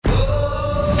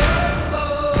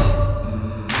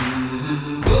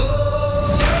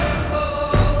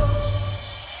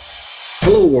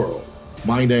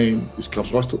My name is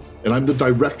Klaus Rostel, and I'm the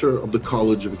director of the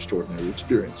College of Extraordinary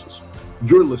Experiences.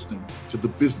 You're listening to The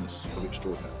Business of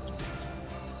Extraordinary Experiences.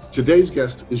 Today's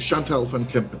guest is Chantal van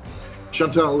Kempen.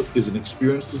 Chantal is an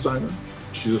experience designer.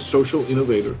 She's a social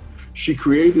innovator. She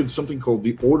created something called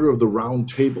the Order of the Round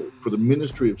Table for the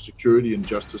Ministry of Security and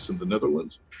Justice in the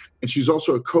Netherlands. And she's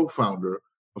also a co-founder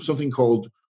of something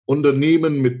called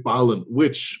Ondernemen met Ballen,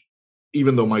 which,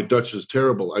 even though my Dutch is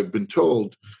terrible, I've been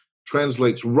told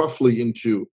translates roughly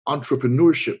into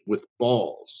entrepreneurship with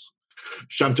balls.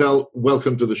 Chantal,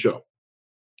 welcome to the show.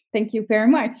 Thank you very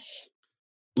much.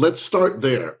 Let's start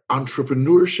there.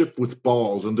 Entrepreneurship with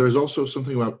balls. And there's also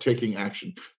something about taking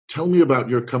action. Tell me about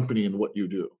your company and what you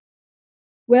do.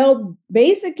 Well,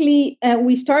 basically,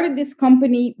 we started this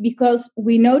company because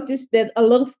we noticed that a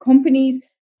lot of companies,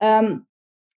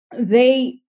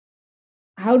 they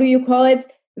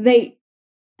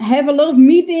have a lot of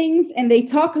meetings and they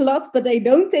talk a lot, but they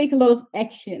don't take a lot of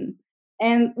action.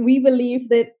 And we believe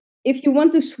that if you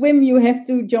want to swim, you have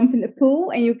to jump in the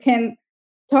pool, and you can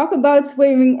talk about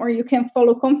swimming or you can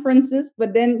follow conferences,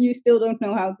 but then you still don't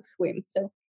know how to swim.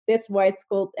 So that's why it's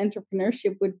called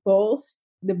entrepreneurship with balls,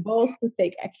 the balls to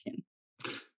take action.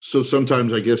 So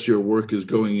sometimes I guess your work is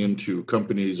going into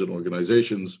companies and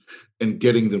organizations and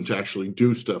getting them to actually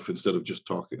do stuff instead of just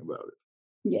talking about it.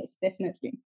 Yes,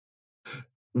 definitely.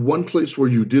 One place where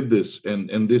you did this,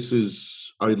 and this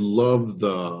is, I love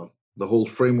the whole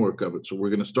framework of it. So we're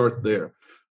going to start there.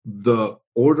 The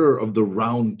Order of the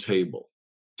Round Table.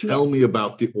 Tell me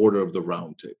about the Order of the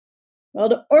Round Table. Well,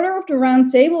 the Order of the Round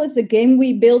Table is a game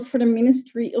we built for the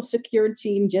Ministry of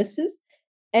Security and Justice.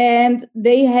 And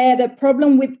they had a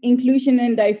problem with inclusion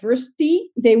and diversity.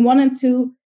 They wanted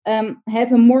to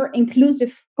have a more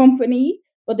inclusive company,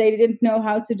 but they didn't know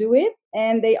how to do it.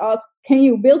 And they asked, can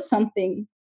you build something?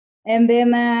 And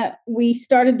then we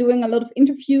started doing a lot of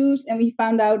interviews, and we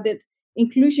found out that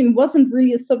inclusion wasn't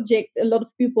really a subject. A lot of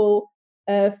people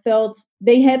felt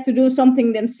they had to do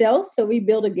something themselves. So we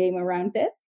built a game around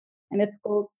that, and it's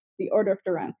called the Order of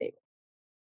the Round Table.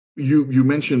 You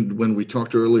mentioned when we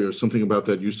talked earlier something about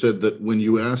that. You said that when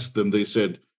you asked them, they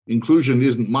said, inclusion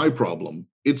isn't my problem,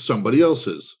 it's somebody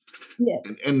else's. Yes.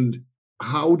 And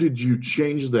how did you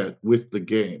change that with the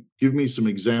game? Give me some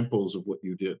examples of what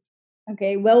you did.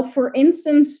 Okay, well, for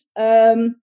instance,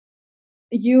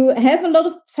 you have a lot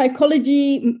of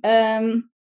psychology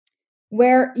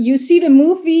where you see the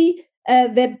movie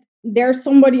that there's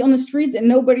somebody on the street and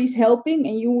nobody's helping,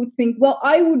 and you would think, well,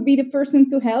 I would be the person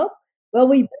to help. Well,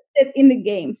 we put that in the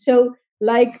game. So,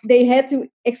 like, they had to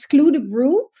exclude a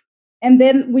group, and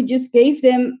then we just gave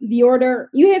them the order,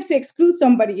 you have to exclude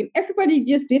somebody. And everybody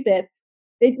just did that.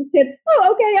 They just said,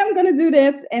 oh, okay, I'm going to do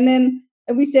that. And then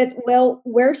we said, well,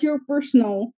 where's your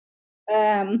personal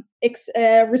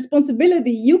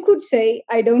responsibility? You could say,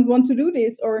 I don't want to do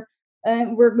this, or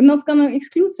we're not going to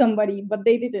exclude somebody, but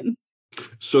they didn't.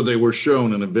 So they were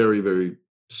shown in a very, very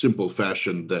simple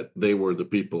fashion that they were the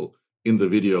people in the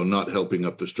video not helping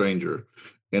up the stranger.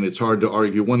 And it's hard to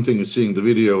argue. One thing is seeing the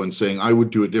video and saying, I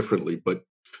would do it differently. But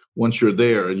once you're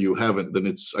there and you haven't,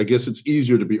 then I guess it's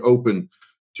easier to be open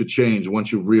to change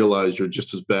once you've realized you're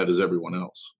just as bad as everyone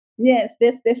else. Yes,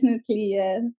 that's definitely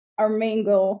our main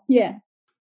goal. Yeah.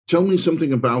 Tell me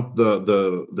something about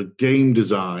the game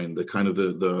design, the kind of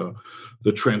the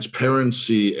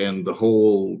transparency and the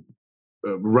whole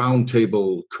round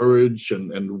table courage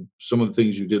and some of the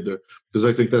things you did there, because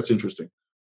I think that's interesting.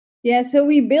 Yeah, so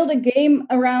we build a game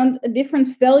around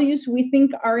different values we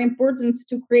think are important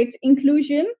to create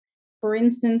inclusion. For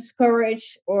instance,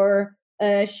 courage, or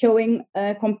showing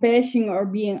compassion, or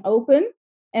being open.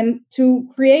 And to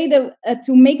create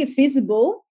to make it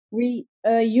visible, we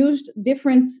used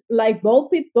different like ball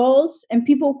pit balls, and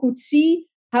people could see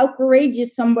how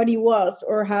courageous somebody was,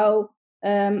 or how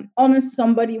honest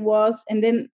somebody was. And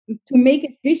then to make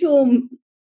it visual,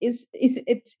 it's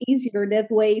easier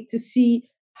that way to see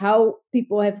how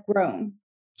people have grown.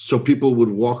 So people would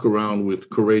walk around with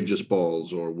courageous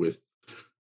balls, or with,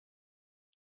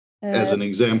 as an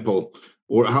example,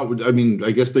 or how, I mean,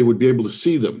 I guess they would be able to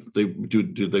see them.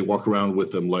 Do they walk around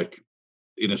with them like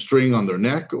in a string on their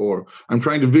neck? Or I'm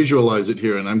trying to visualize it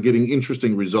here and I'm getting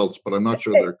interesting results, but I'm not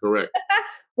sure they're correct.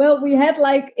 Well, we had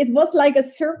it was like a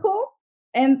circle,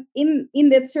 and in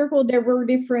that circle there were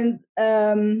different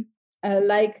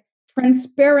like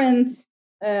transparent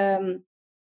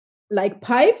like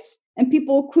pipes, and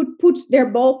people could put their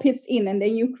ball pits in, and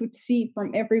then you could see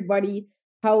from everybody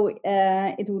how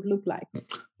it would look like.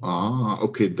 Ah,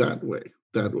 okay, that way.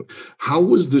 How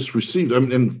was this received? I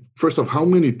mean, and first off, how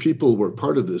many people were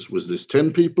part of this? Was this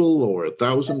 10 people or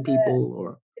 1,000 people?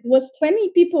 Or it was 20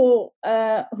 people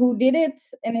who did it,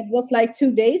 and it was like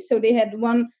 2 days. So they had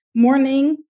one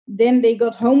morning, then they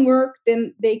got homework,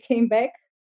 then they came back,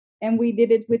 and we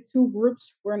did it with 2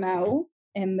 groups for now.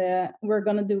 And we're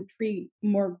gonna do 3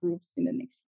 more groups in the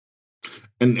next.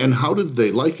 And how did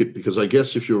they like it? Because I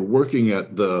guess if you're working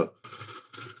at the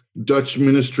Dutch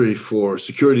Ministry for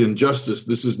Security and Justice,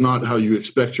 this is not how you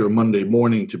expect your Monday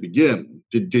morning to begin.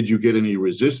 Did you get any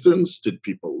resistance? Did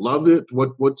people love it?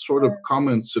 What sort of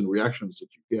comments and reactions did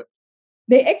you get?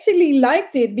 They actually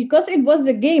liked it because it was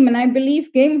a game, and I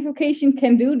believe gamification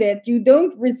can do that. You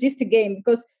don't resist a game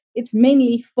because it's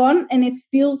mainly fun and it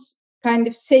feels kind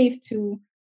of safe to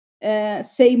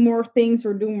say more things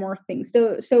or do more things.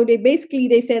 So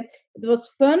they said it was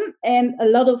fun, and a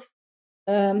lot of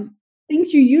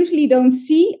things you usually don't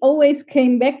see always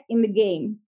came back in the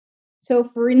game. So,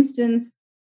 for instance,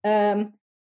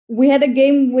 we had a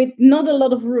game with not a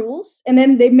lot of rules, and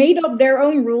then they made up their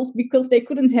own rules because they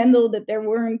couldn't handle that there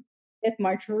weren't that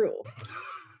much rules.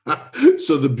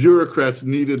 So the bureaucrats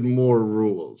needed more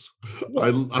rules.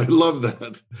 Yeah. I love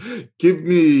that. Give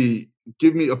me,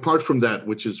 apart from that,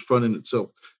 which is fun in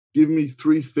itself, give me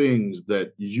 3 things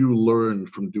that you learned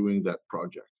from doing that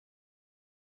project.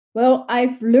 Well,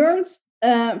 I've learned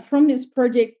from this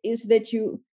project is that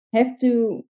you have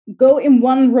to go in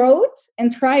one road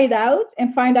and try it out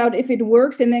and find out if it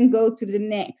works and then go to the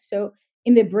next. So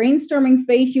in the brainstorming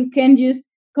phase, you can just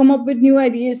come up with new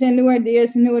ideas and new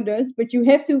ideas and new ideas, but you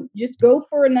have to just go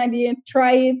for an idea,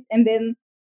 try it, and then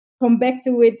come back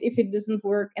to it if it doesn't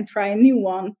work and try a new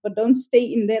one, but don't stay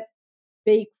in that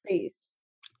vague phase.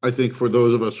 I think for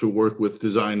those of us who work with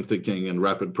design thinking and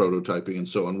rapid prototyping and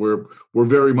so on, we're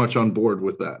very much on board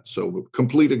with that. So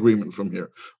complete agreement from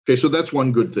here. Okay, so that's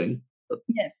one good thing.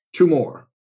 Yes. 2 more.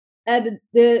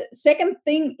 The second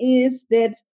thing is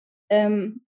that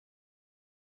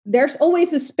there's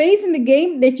always a space in the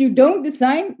game that you don't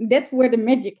design. That's where the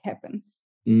magic happens.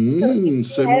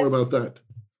 Say more about that.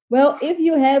 Well, if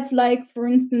you have, like, for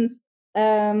instance,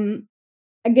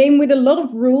 a game with a lot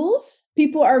of rules,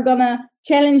 people are gonna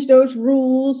challenge those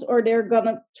rules or they're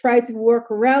gonna try to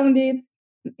work around it.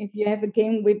 If you have a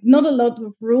game with not a lot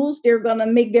of rules, they're gonna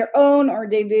make their own, or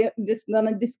they're just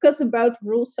gonna discuss about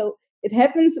rules. So it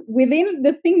happens within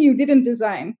the thing you didn't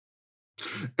design.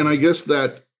 And I guess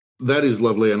that is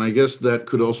lovely. And I guess that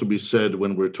could also be said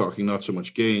when we're talking not so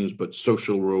much games, but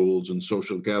social rules and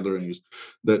social gatherings,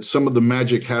 that some of the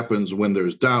magic happens when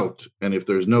there's doubt. And if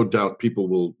there's no doubt, people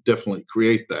will definitely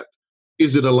create that.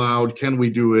 Is it allowed? Can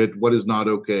we do it? What is not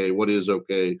okay? What is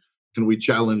okay? Can we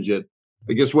challenge it?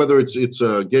 I guess whether it's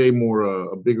a game or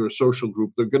a bigger social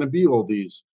group, there are going to be all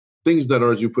these things that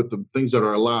are, as you put them, things that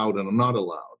are allowed and are not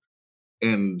allowed.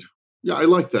 And yeah, I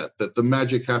like that the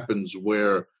magic happens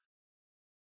where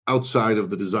outside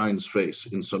of the design space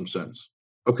in some sense.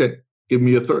 Okay, give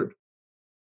me a third.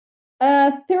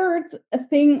 Third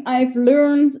thing I've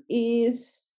learned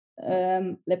is,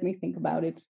 let me think about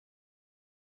it.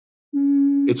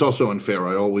 It's also unfair.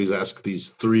 I always ask these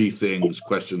 3 things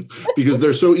questions because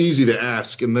they're so easy to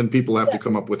ask, and then people have to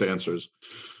come up with answers.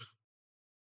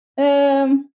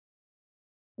 Well,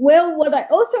 what I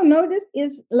also noticed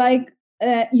is, like,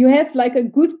 you have like a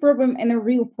good problem and a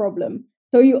real problem.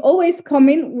 So you always come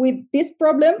in with this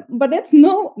problem, but that's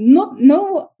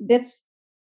that's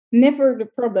never the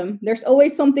problem. There's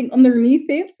always something underneath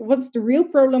it. What's the real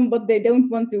problem, but they don't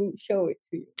want to show it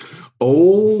to you.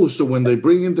 Oh, so when they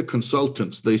bring in the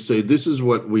consultants, they say this is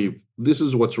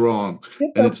what's wrong.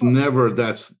 And it's never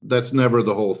that's never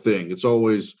the whole thing. It's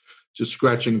always just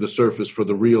scratching the surface for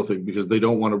the real thing because they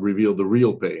don't want to reveal the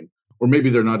real pain. Or maybe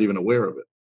they're not even aware of it.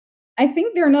 I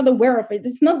think they're not aware of it.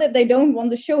 It's not that they don't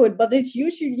want to show it, but it's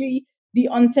usually the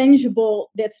intangible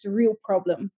that's the real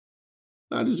problem.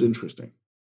 That is interesting.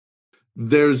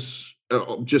 There's,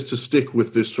 just to stick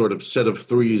with this sort of set of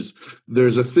 3s,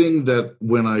 there's a thing that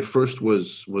when I first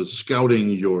was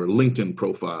scouting your LinkedIn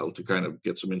profile to kind of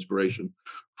get some inspiration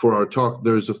for our talk,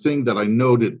 there's a thing that I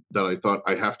noted that I thought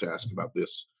I have to ask about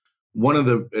this. One of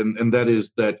the, and that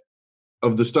is that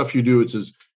of the stuff you do, it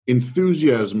says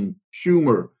enthusiasm,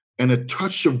 humor, and a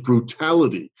touch of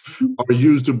brutality are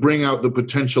used to bring out the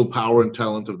potential power and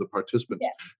talent of the participants.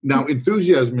 Yeah. Now,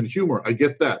 enthusiasm and humor, I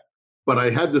get that. But I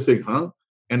had to think,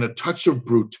 and a touch of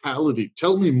brutality.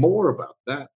 Tell me more about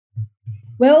that.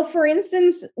 Well, for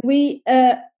instance, we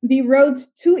wrote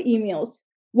 2 emails.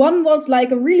 One was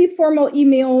like a really formal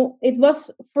email. It was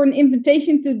for an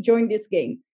invitation to join this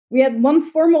game. We had one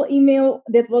formal email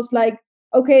that was like,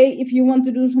 okay, if you want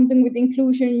to do something with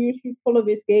inclusion, you should follow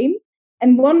this game.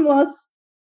 And one was,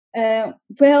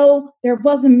 well, there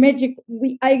was a magic.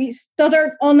 I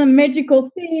stuttered on a magical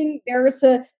thing. There is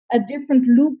a different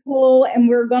loophole, and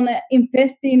we're gonna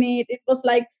invest in it. It was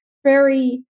like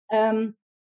very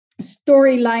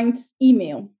storylined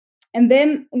email. And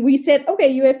then we said, okay,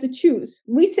 you have to choose.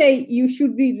 We say you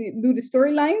should do the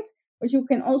storylines, but you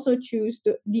can also choose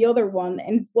the other one.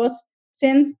 And it was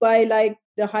sent by like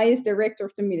the highest director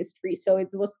of the ministry. So it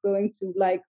was going to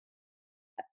like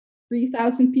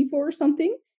 3,000 people or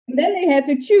something. And then they had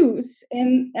to choose.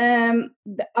 And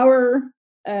our,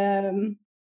 how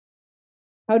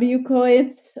do you call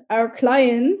it? Our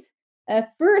client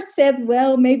first said,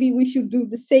 well, maybe we should do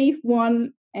the safe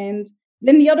one. And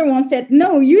then the other one said,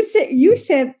 no, you said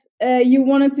you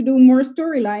wanted to do more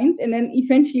storylines. And then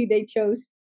eventually they chose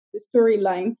the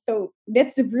storylines. So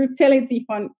that's the brutality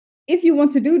fun. If you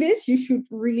want to do this, you should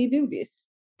really do this.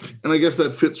 And I guess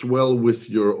that fits well with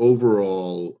your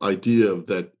overall idea of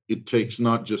that it takes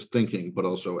not just thinking, but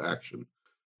also action.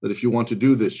 That if you want to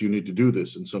do this, you need to do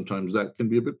this. And sometimes that can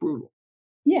be a bit brutal.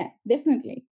 Yeah,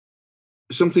 definitely.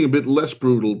 Something a bit less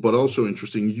brutal, but also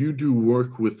interesting. You do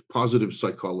work with positive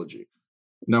psychology.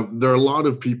 Now, there are a lot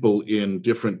of people in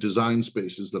different design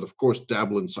spaces that, of course,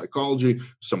 dabble in psychology.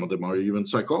 Some of them are even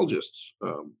psychologists,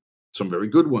 some very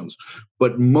good ones.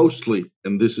 But mostly,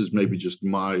 and this is maybe just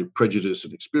my prejudice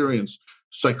and experience,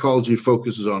 psychology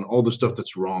focuses on all the stuff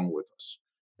that's wrong with us.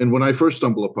 And when I first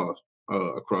stumbled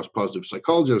across positive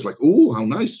psychology, I was like, oh, how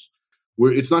nice.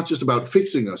 Where it's not just about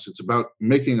fixing us, it's about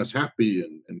making us happy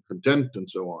and content and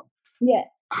so on. Yeah.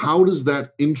 How does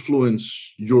that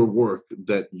influence your work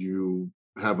that you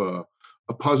have a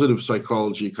positive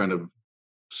psychology kind of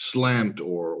slant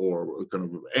or kind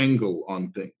of angle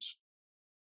on things?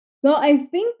 Well, I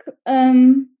think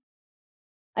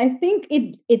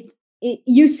it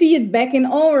you see it back in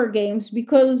all our games,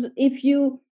 because if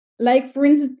you, like, for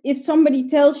instance, if somebody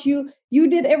tells you you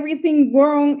did everything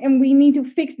wrong and we need to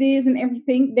fix this and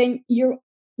everything, then you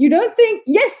don't think,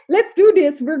 yes, let's do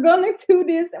this, we're gonna do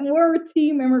this, and we're a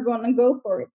team and we're gonna go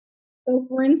for it. So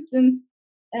for instance,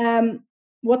 um,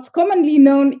 what's commonly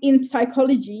known in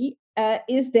psychology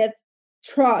is that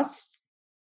trust,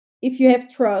 if you have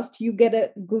trust, you get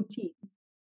a good team.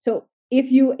 So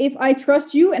if I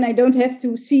trust you and I don't have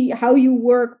to see how you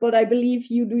work, but I believe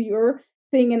you do your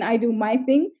thing and I do my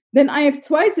thing, then I have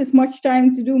twice as much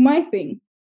time to do my thing.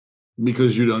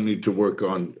 Because you don't need to work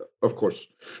on, of course.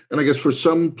 And I guess for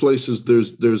some places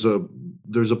there's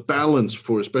a balance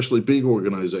for especially big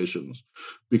organizations,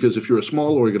 because if you're a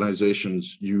small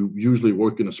organizations, you usually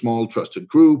work in a small trusted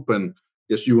group. And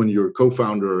yes, you and your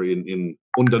co-founder in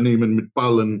Ondernemen mit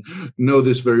Ballen know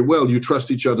this very well. You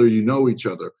trust each other, you know each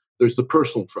other. There's the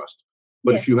personal trust.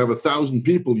 But Yes. if you have 1,000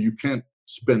 people, you can't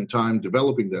spend time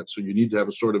developing that. So you need to have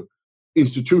a sort of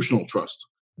institutional trust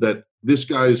that this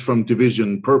guy is from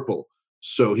division purple,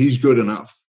 so he's good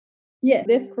enough. Yeah,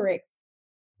 that's correct.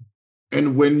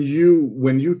 And when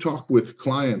you talk with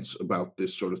clients about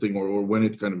this sort of thing, or when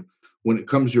it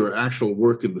comes to your actual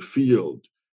work in the field,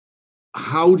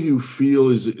 how do you feel,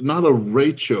 is it not a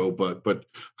ratio, but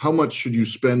how much should you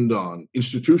spend on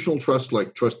institutional trust,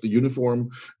 like trust the uniform,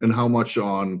 and how much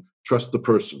on trust the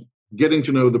person, getting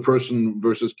to know the person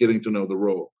versus getting to know the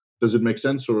role? Does it make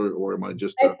sense, or am I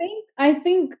just I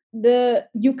think the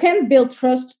you can build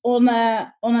trust on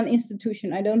an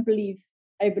institution. I don't believe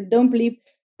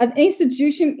an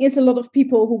institution is a lot of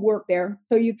people who work there.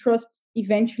 So you trust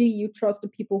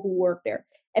the people who work there.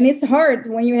 And it's hard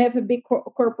when you have a big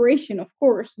corporation, of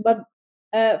course. But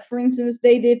for instance,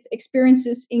 they did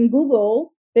experiences in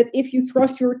Google that if you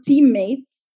trust your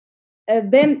teammates,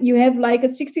 then you have like a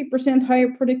 60% higher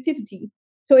productivity.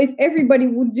 So if everybody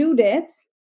would do that,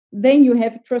 then you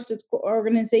have a trusted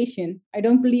organization. I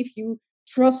don't believe you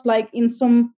trust like in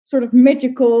some sort of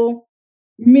magical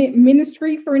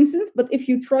ministry, for instance, but if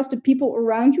you trust the people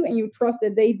around you and you trust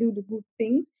that they do the good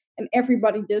things and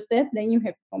everybody does that, then you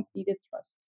have completed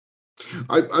trust.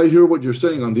 I hear what you're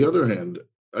saying. On the other hand,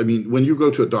 I mean, when you go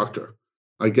to a doctor,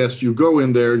 I guess you go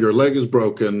in there, your leg is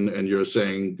broken, and you're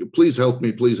saying, please help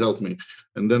me, please help me.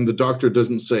 And then the doctor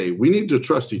doesn't say, we need to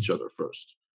trust each other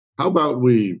first. How about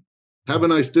we have a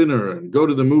nice dinner and go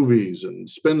to the movies and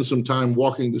spend some time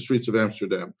walking the streets of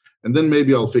Amsterdam, and then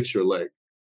maybe I'll fix your leg.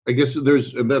 I guess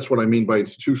and that's what I mean by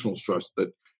institutional trust,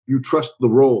 that you trust the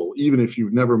role, even if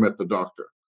you've never met the doctor.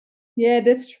 Yeah,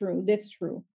 that's true. That's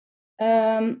true.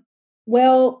 Um,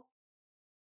 well,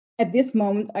 at this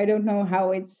moment, I don't know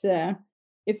how it's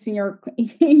in your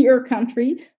in your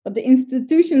country, but the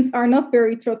institutions are not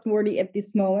very trustworthy at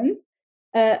this moment.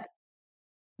 Uh,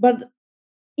 but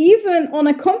even on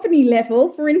a company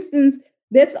level, for instance,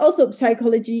 that's also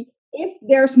psychology. if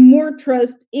there's more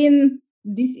trust in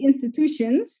these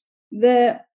institutions,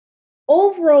 the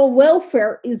overall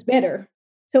welfare is better.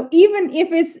 So even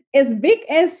if it's as big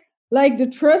as like the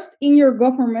trust in your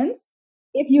government,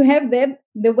 if you have that,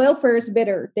 the welfare is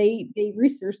better. They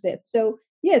research that. So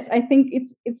yes, I think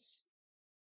it's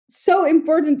so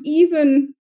important.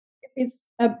 Even if it's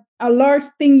a large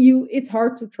thing, it's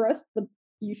hard to trust, but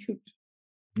you should.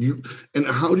 You and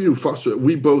how do you foster?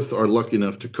 We both are lucky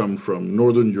enough to come from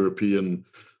Northern European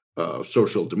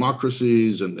social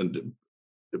democracies, and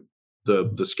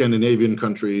the Scandinavian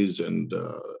countries and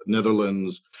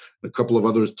Netherlands, a couple of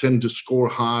others tend to score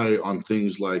high on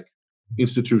things like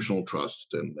institutional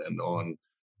trust and on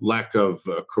lack of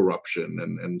corruption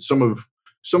and some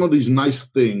of these nice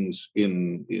things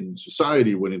in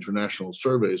society when international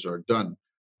surveys are done.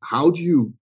 How do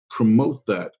you promote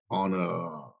that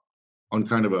on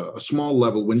kind of a small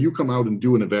level when you come out and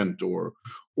do an event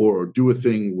or do a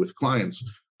thing with clients?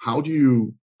 How do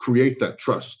you create that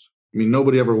trust? I mean,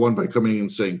 nobody ever won by coming in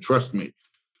and saying, trust me,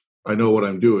 I know what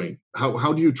I'm doing.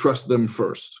 How do you trust them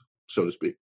first, so to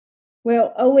speak?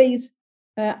 Well, always,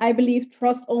 I believe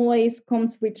trust always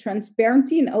comes with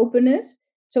transparency and openness.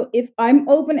 So if I'm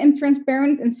open and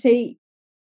transparent and say,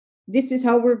 this is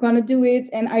how we're going to do it,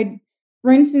 and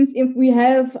for instance, if we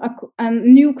have a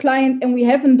new client and we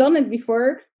haven't done it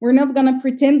before, we're not going to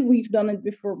pretend we've done it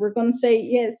before. We're going to say,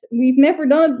 yes, we've never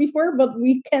done it before, but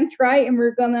we can try, and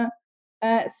we're going to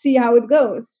see how it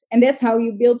goes. And that's how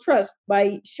you build trust,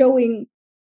 by showing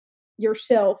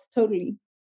yourself totally.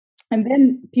 And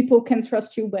then people can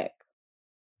trust you back.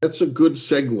 That's a good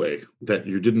segue that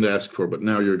you didn't ask for, but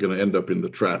now you're going to end up in the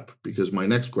trap, because my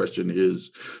next question is,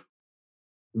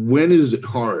 when is it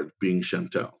hard being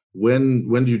Chantal? When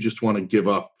do you just want to give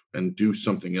up and do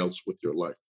something else with your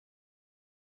life?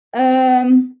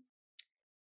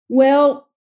 Well,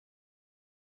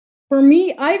 for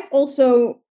me, I've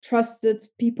also trusted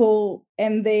people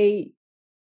and they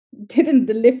didn't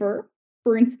deliver,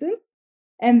 for instance.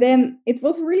 And then it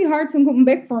was really hard to come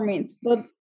back from it. But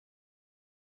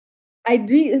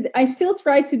I still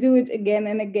try to do it again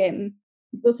and again.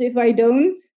 Because if I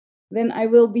don't, then I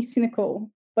will be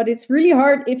cynical. But it's really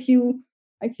hard if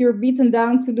you're beaten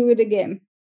down to do it again.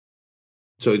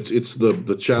 So it's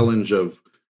the challenge of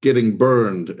getting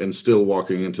burned and still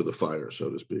walking into the fire,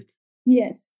 so to speak.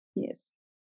 Yes, yes.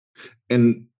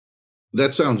 And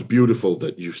that sounds beautiful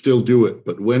that you still do it,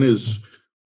 but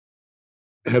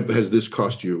has this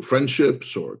cost you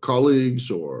friendships or colleagues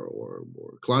or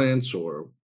clients, or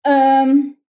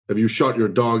have you shot your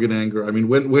dog in anger? I mean,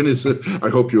 when is it? I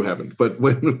hope you haven't, but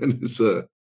when is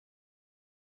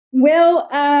Well,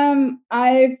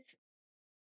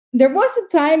 there was a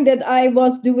time that I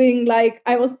was doing, like,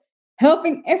 I was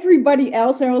helping everybody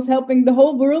else. I was helping the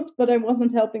whole world, but I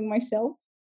wasn't helping myself.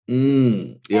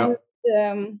 Yeah.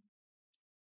 And,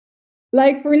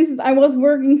 like, for instance, I was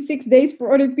working 6 days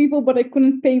for other people, but I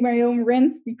couldn't pay my own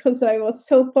rent because I was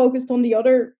so focused on the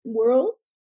other world.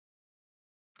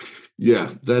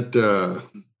 Yeah, that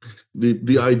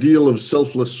the ideal of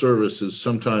selfless service is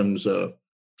sometimes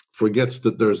forgets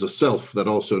that there's a self that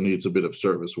also needs a bit of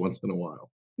service once in a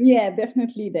while. Yeah,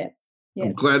 definitely that. Yes.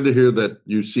 I'm glad to hear that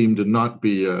you seem to not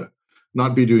be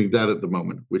doing that at the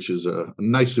moment, which is a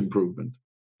nice improvement.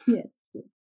 Yes.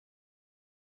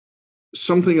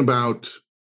 Something about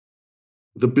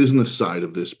the business side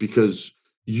of this, because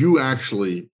you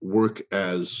actually work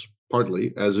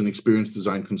partly as an experience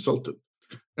design consultant,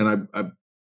 and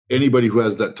anybody who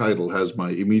has that title has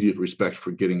my immediate respect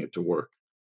for getting it to work.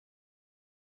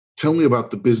 Tell me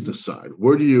about the business side.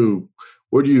 Where do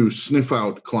you sniff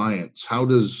out clients? How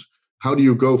do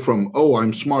you go from, oh,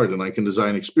 I'm smart and I can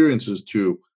design experiences,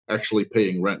 to actually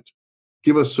paying rent?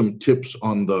 Give us some tips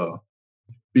on the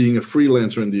being a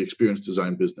freelancer in the experience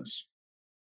design business.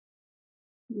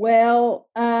 Well,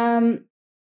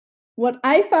 what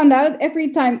I found out,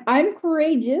 every time I'm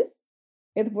courageous,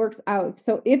 it works out.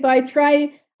 So if I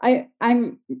try, I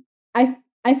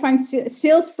find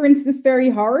sales, for instance, very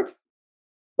hard.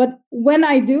 But when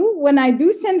I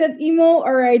do send that email,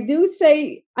 or I do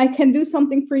say I can do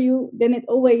something for you, then it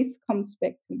always comes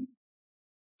back to me.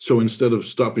 So instead of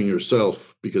stopping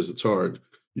yourself because it's hard,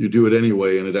 you do it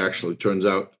anyway, and it actually turns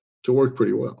out to work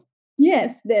pretty well.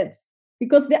 Yes, that's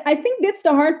because I think that's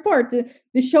the hard part,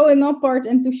 the showing up part,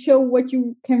 and to show what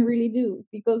you can really do,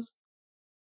 because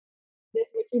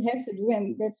that's what you have to do,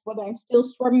 and that's what I'm still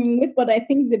struggling with. But I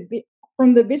think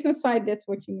from the business side, that's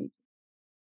what you need.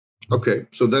 Okay,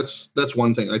 so that's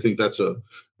one thing. I think that's a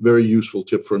very useful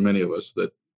tip for many of us,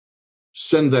 that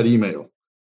send that email,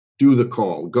 do the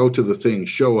call, go to the thing,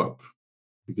 show up,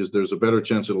 because there's a better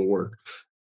chance it'll work.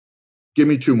 Give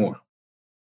me two more.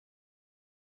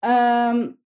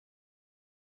 From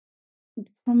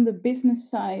the business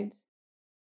side.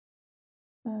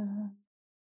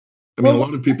 I mean, a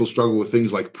lot of people struggle with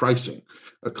things like pricing.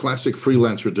 A classic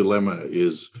freelancer dilemma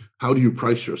is, how do you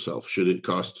price yourself? Should it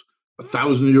cost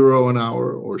 €1,000 an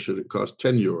hour, or should it cost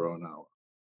 €10 an hour?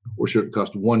 Or should it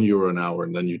cost €1 an hour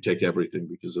and then you take everything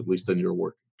because at least then you're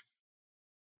working?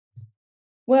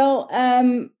 Well,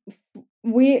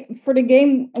 for the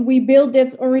game we build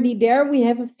that's already there, we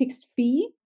have a fixed fee.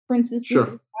 For instance, this is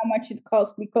how much it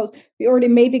costs because we already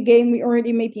made the game, we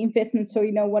already made the investment, so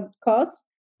you know what it costs.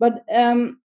 But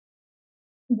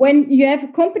when you have a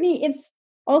company, it's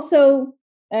also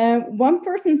one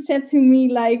person said to me,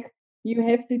 like, you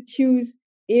have to choose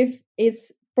if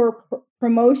it's for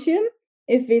promotion,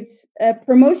 if it's a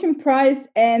promotion price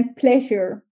and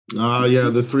pleasure. Yeah,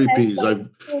 the 3 Ps.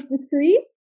 The three.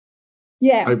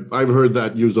 Yeah, I've heard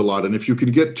that used a lot. And if you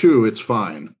could get 2, it's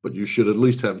fine, but you should at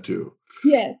least have 2.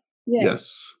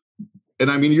 Yes. And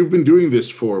I mean, you've been doing this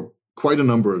for quite a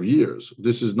number of years.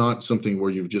 This is not something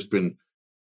where you've just been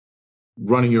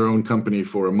running your own company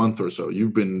for a month or so.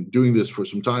 You've been doing this for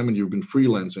some time, and you've been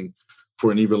freelancing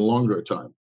for an even longer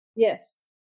time. Yes.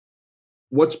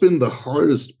 What's been the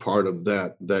hardest part of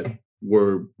that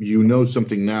where you know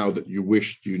something now that you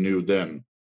wished you knew then,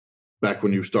 back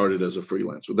when you started as a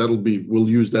freelancer? We'll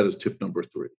use that as tip number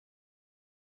 3.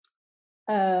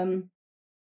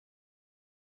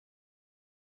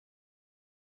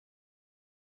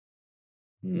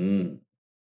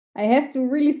 I have to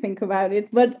really think about it,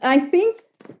 but I think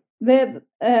that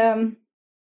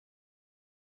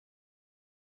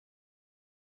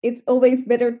it's always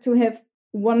better to have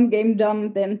one game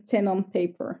done than 10 on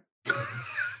paper.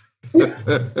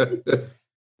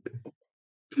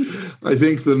 I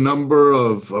think the number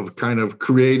of kind of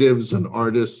creatives and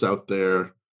artists out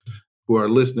there who are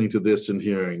listening to this and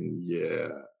hearing, yeah,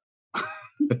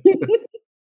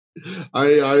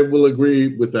 I will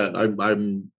agree with that.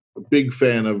 I'm a big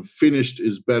fan of finished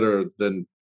is better than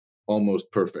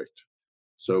almost perfect.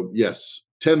 So yes,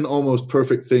 10 almost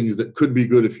perfect things that could be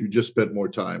good if you just spent more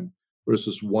time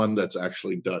versus one that's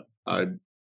actually done. I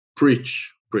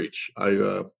preach.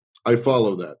 I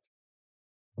follow that.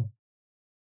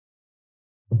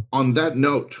 On that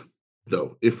note,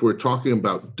 though, if we're talking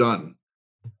about done,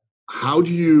 how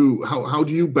do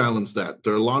you balance that?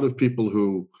 There are a lot of people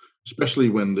who, especially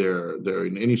when they're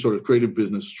in any sort of creative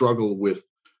business, struggle with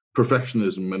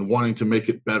perfectionism and wanting to make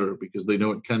it better because they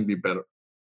know it can be better.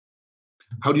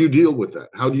 How do you deal with that?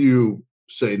 How do you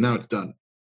say, now it's done?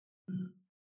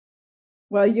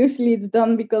 Well, usually it's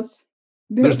done because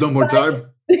there's no more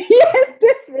time. Yes,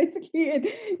 that's basically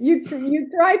it. You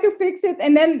try to fix it,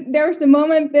 and then there's the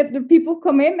moment that the people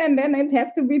come in, and then it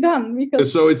has to be done.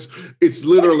 Because so it's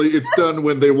literally it's done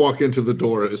when they walk into the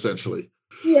door, essentially.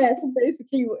 Yes,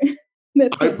 basically.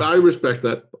 I respect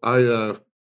that.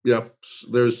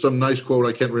 There's some nice quote,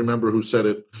 I can't remember who said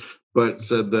it, but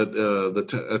said that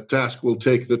a task will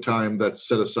take the time that's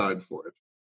set aside for it.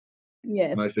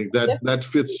 Yes. And I think that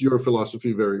fits your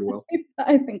philosophy very well.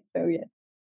 I think so, yes.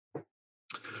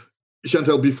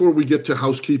 Chantal, before we get to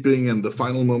housekeeping and the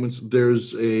final moments,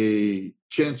 there's a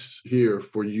chance here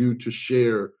for you to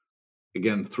share,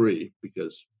 again, 3,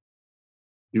 because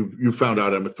you found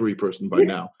out I'm a 3 person by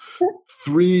now.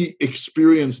 3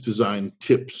 experience design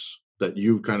tips that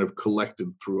you've kind of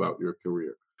collected throughout your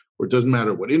career. Or it doesn't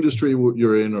matter what industry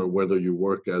you're in, or whether you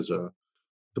work as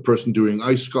the person doing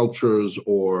ice sculptures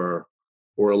or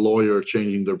a lawyer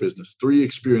changing their business. 3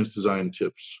 experience design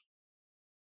tips.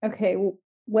 Okay,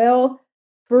 well,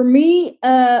 for me,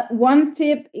 one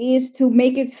tip is to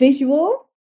make it visual.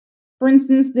 For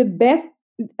instance, the best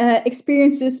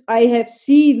experiences I have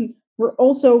seen were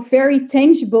also very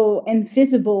tangible and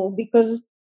visible, because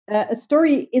a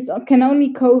story can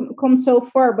only come so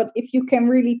far, but if you can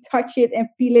really touch it and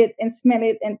feel it and smell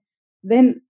it, and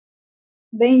then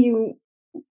you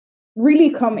really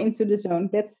come into the zone.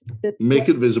 That's make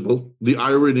it visible. The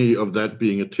irony of that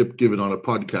being a tip given on a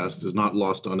podcast is not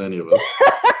lost on any of us.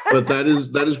 But that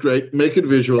is great. Make it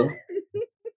visual.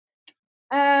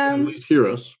 At least hear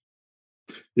us.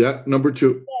 Yeah, number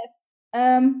 2.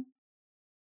 Yes.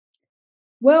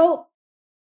 Well,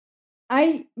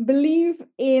 I believe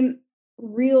in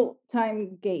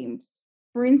real-time games.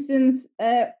 For instance,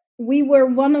 we were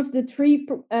one of the 3.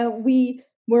 We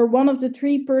were one of the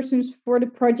 3 persons for the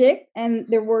project, and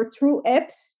there were 2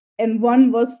 apps, and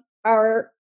one was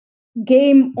our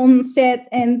game on set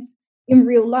and in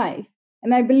real life.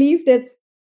 And I believe that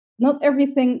not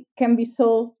everything can be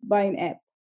solved by an app.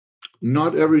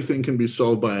 Not everything can be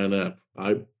solved by an app.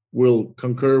 I will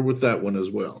concur with that one as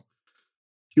well.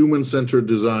 Human-centered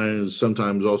design is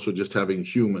sometimes also just having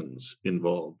humans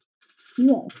involved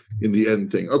in the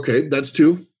end thing. Okay, that's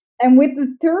 2. And with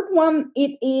the third one,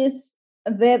 it is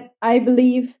that I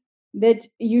believe that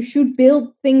you should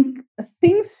build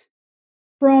things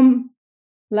from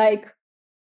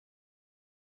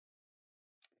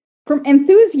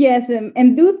enthusiasm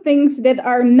and do things that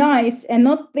are nice and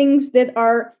not things that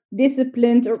are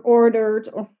disciplined or ordered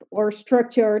or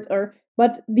structured.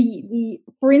 But the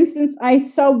for instance, I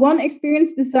saw one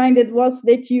experience design that was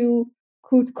that you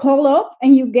could call up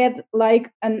and you get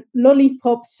like a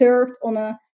lollipop served on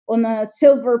a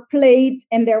silver plate,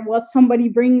 and there was somebody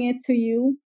bringing it to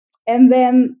you. And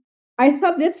then I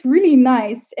thought that's really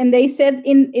nice. And they said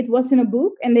it was in a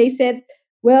book, and they said,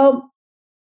 well,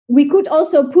 we could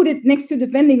also put it next to the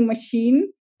vending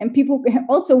machine and people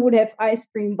also would have ice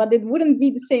cream, but it wouldn't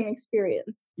be the same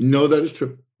experience. No, that is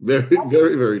true. Very,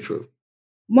 very, very true.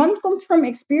 One comes from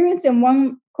experience and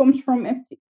one comes from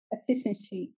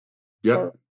efficiency. Yeah.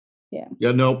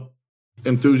 No,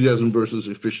 enthusiasm versus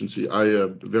efficiency. I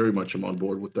very much am on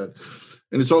board with that.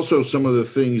 And it's also some of the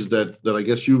things that I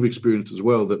guess you've experienced as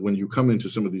well, that when you come into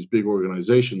some of these big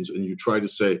organizations and you try to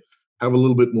say, have a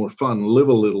little bit more fun, live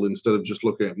a little, instead of just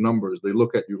looking at numbers, they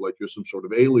look at you like you're some sort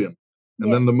of alien.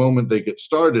 And then the moment they get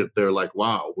started, they're like,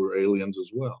 wow, we're aliens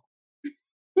as well.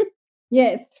 Yeah,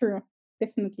 it's true.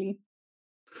 Definitely.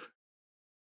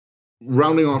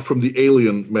 Rounding off from the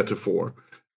alien metaphor,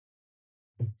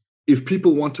 if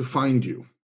people want to find you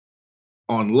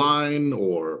online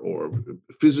or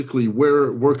physically,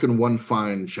 where can one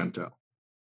find Chantal?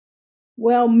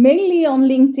 Well, mainly on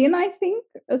LinkedIn, I think.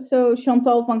 So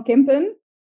Chantal van Kempen.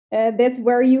 That's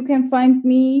where you can find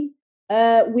me.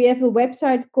 We have a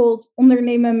website called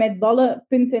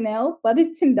ondernemenmetballen.nl, but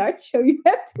it's in Dutch, so you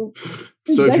have to.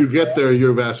 So if you get there,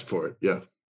 you've asked for it, yeah.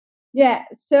 Yeah.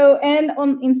 So and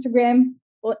on Instagram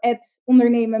at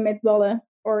Ondernemen met Ballen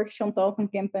or Chantal van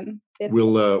Kempen.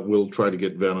 We'll try to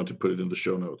get Vanna to put it in the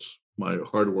show notes. My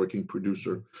hardworking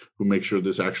producer who makes sure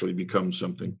this actually becomes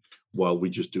something while we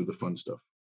just do the fun stuff.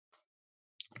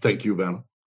 Thank you, Vanna.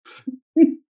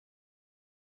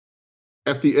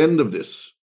 At the end of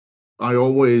this, I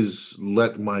always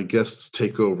let my guests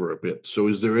take over a bit. So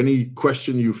is there any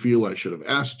question you feel I should have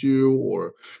asked you,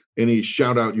 or any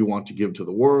shout out you want to give to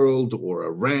the world, or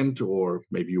a rant, or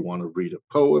maybe you want to read a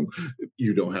poem?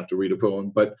 You don't have to read a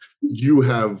poem, but you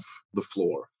have the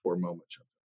floor for a moment.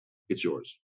 It's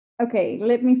yours. Okay,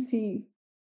 let me see.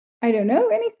 I don't know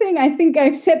anything. I think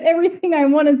I've said everything I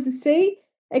wanted to say,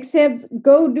 except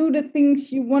go do the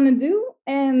things you want to do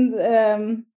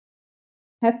and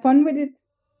have fun with it.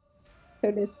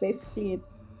 So that's basically it.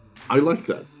 I like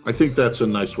that. I think that's a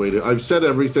nice way to. I've said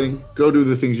everything. Go do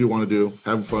the things you want to do.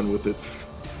 Have fun with it.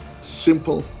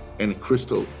 Simple and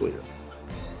crystal clear.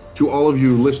 To all of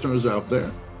you listeners out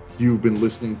there, you've been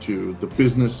listening to The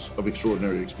Business of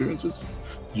Extraordinary Experiences.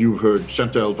 You've heard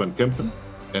Chantal van Kempen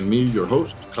and me, your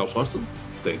host, Klaus Hostel.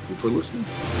 Thank you for listening.